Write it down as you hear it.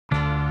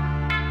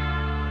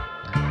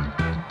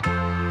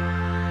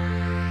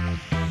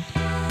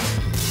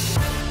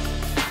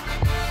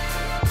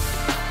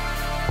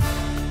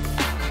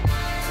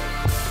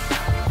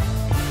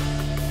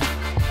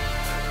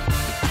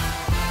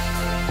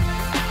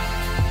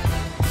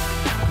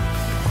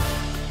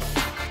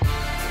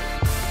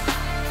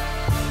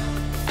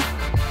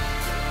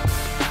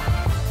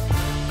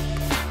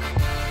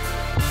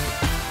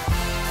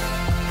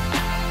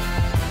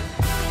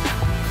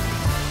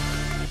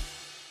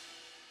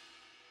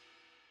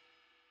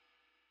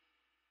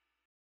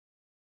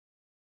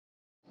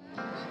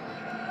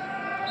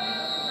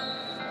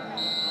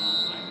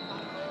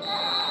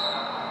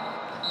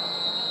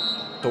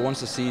So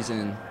once the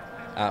season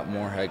at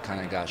Moorhead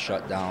kind of got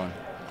shut down,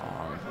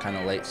 kind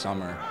of late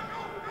summer,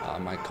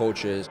 my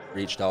coaches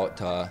reached out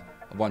to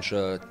a bunch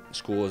of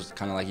schools,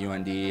 kind of like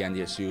UND,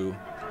 NDSU,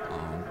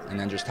 and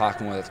then just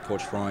talking with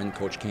Coach Freund,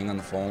 Coach King on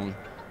the phone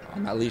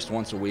at least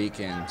once a week.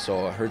 And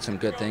so I heard some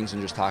good things,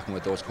 and just talking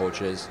with those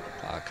coaches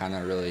kind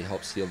of really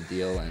helped seal the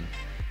deal and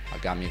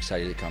got me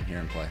excited to come here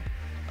and play.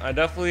 I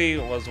definitely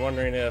was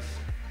wondering if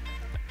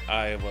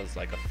I was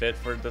like a fit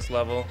for this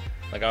level.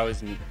 Like I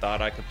always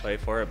thought I could play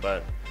for it,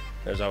 but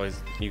there's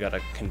always, you got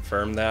to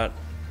confirm that.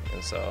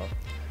 And so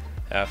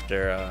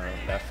after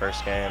that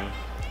first game,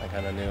 I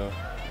kind of knew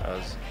I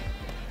was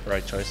the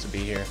right choice to be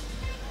here.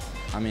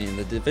 I mean,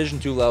 the Division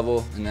II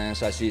level in the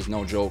NSIC is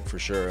no joke for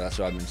sure. That's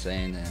what I've been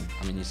saying. And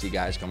I mean, you see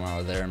guys come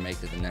out of there and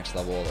make it to the next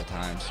level all the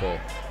time. So,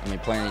 I mean,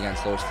 playing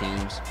against those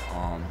teams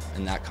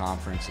in that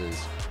conference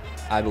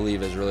I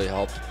believe, has really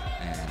helped.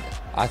 And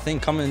I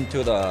think coming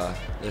to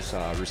this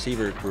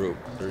receiver group,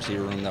 the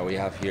receiver room that we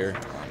have here,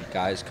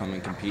 guys come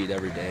and compete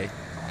every day,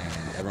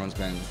 and everyone's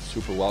been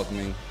super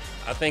welcoming.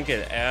 I think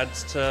it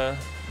adds to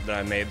that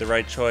I made the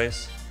right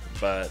choice,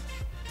 but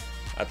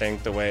I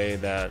think the way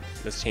that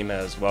this team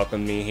has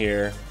welcomed me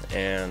here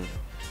and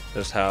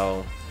just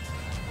how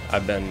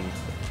I've been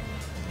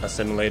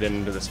assimilated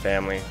into this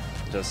family,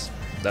 just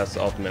that's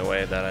the ultimate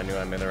way that I knew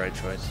I made the right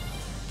choice.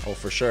 Oh,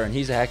 for sure, and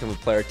he's a heck of a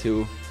player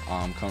too.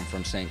 Coming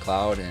from St.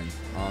 Cloud,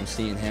 and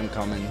seeing him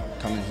coming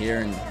here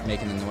and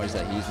making the noise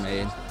that he's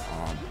made.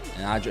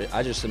 And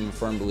I just am a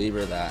firm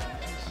believer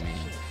that, I mean,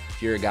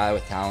 if you're a guy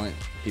with talent,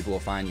 people will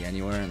find you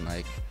anywhere. And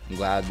like, I'm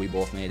glad we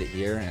both made it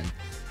here and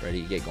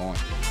ready to get going.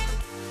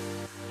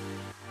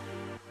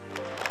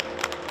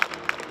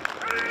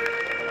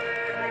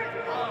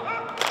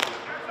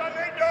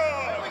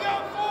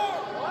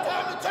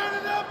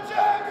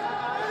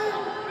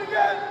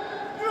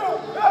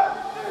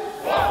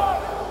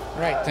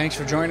 Right, thanks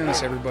for joining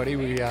us, everybody.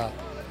 We are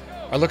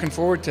looking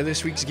forward to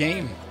this week's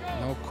game,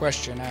 no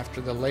question,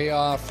 after the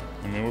layoff.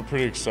 I mean, we're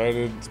pretty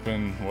excited. It's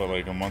been,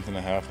 like a month and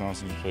a half now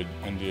since we played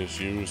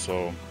NDSU,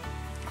 so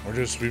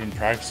we've been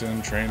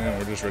practicing, training,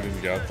 we're just ready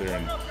to get out there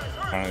and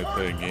finally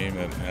play a game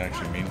that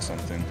actually means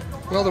something.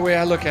 Well, the way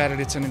I look at it,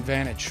 it's an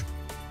advantage.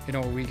 You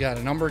know, we got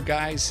a number of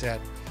guys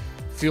that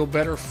feel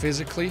better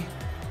physically,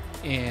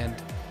 and,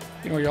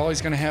 you know, you're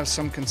always going to have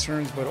some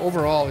concerns, but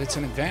overall, it's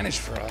an advantage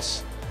for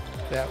us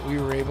that we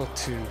were able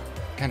to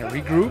kind of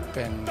regroup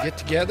and get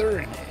together.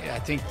 And I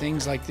think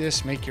things like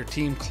this make your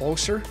team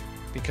closer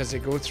because they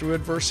go through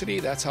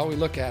adversity. That's how we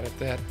look at it,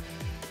 that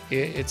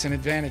it's an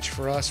advantage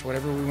for us.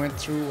 Whatever we went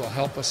through will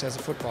help us as a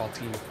football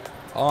team.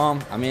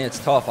 I mean, it's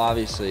tough,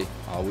 obviously.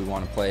 We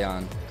want to play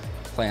on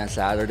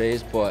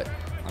Saturdays, but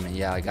I mean,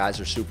 yeah, guys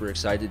are super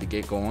excited to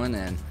get going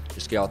and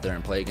just get out there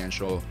and play again,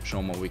 show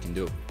them what we can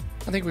do.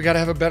 I think we got to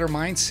have a better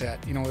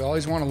mindset. You know, we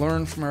always want to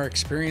learn from our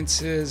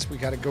experiences. We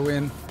got to go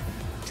in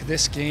to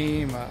this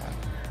game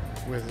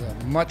with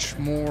a much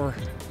more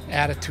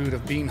attitude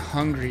of being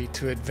hungry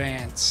to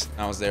advance.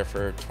 I was there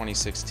for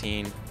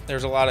 2016. There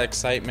was a lot of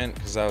excitement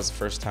because that was the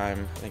first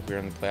time I think we were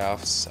in the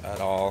playoffs at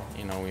all.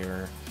 You know, we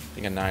were, I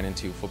think, a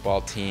 9-2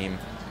 football team.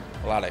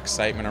 A lot of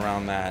excitement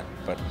around that,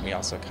 but we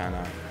also kind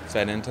of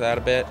fed into that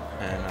a bit.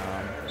 And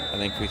I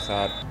think we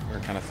thought we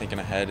were kind of thinking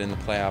ahead in the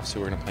playoffs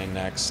who we're going to play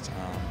next.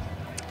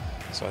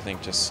 So I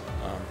think just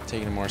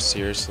taking it more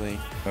seriously.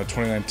 The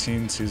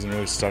 2019 season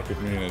really stuck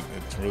with me, and it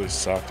really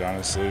sucked,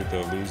 honestly,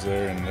 to lose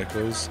there in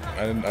Nichols.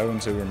 I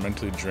wouldn't say we were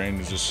mentally drained. It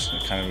was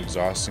just kind of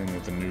exhausting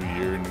with the new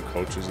year, new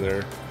coaches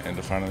there. And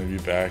to finally be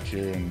back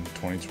here in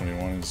 2021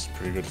 is a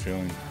pretty good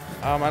feeling.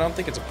 I don't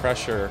think it's a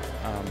pressure,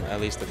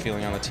 at least the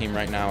feeling on the team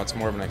right now. It's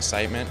more of an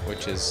excitement,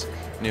 which is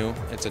new.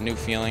 It's a new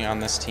feeling on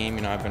this team.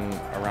 You know, I've been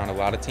around a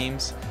lot of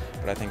teams,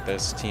 but I think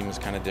this team is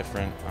kind of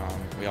different.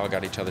 We all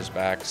got each other's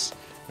backs.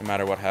 No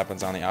matter what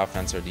happens on the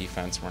offense or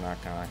defense, we're not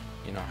going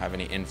to, have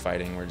any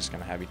infighting. We're just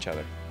going to have each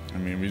other. I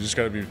mean, we just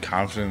got to be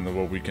confident in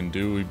what we can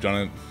do. We've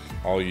done it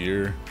all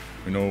year.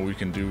 We know what we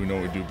can do. We know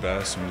what we do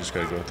best, and we just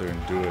got to go out there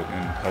and do it.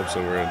 And it helps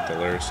that we're at the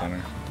Lair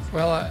Center.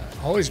 Well, I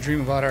always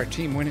dream about our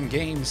team winning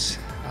games.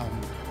 I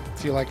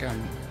feel like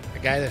I'm a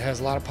guy that has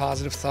a lot of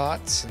positive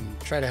thoughts and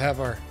try to have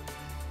our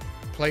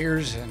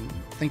players and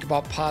think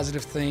about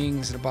positive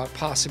things and about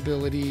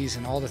possibilities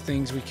and all the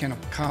things we can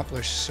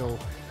accomplish. So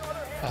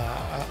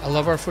I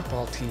love our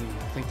football team.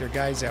 I think they're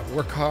guys that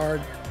work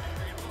hard.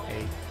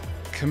 They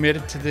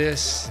committed to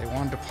this. They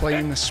wanted to play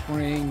in the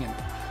spring and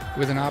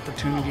with an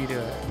opportunity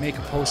to make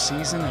a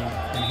postseason,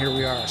 and here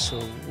we are.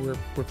 So we're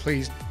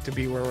pleased to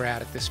be where we're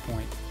at this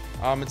point.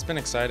 It's been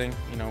exciting.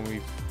 You know,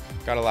 we've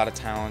got a lot of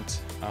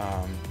talent.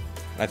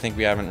 I think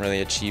we haven't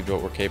really achieved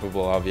what we're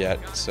capable of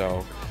yet.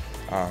 So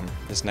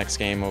this next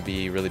game will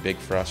be really big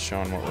for us,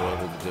 showing what we're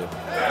able to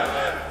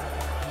do.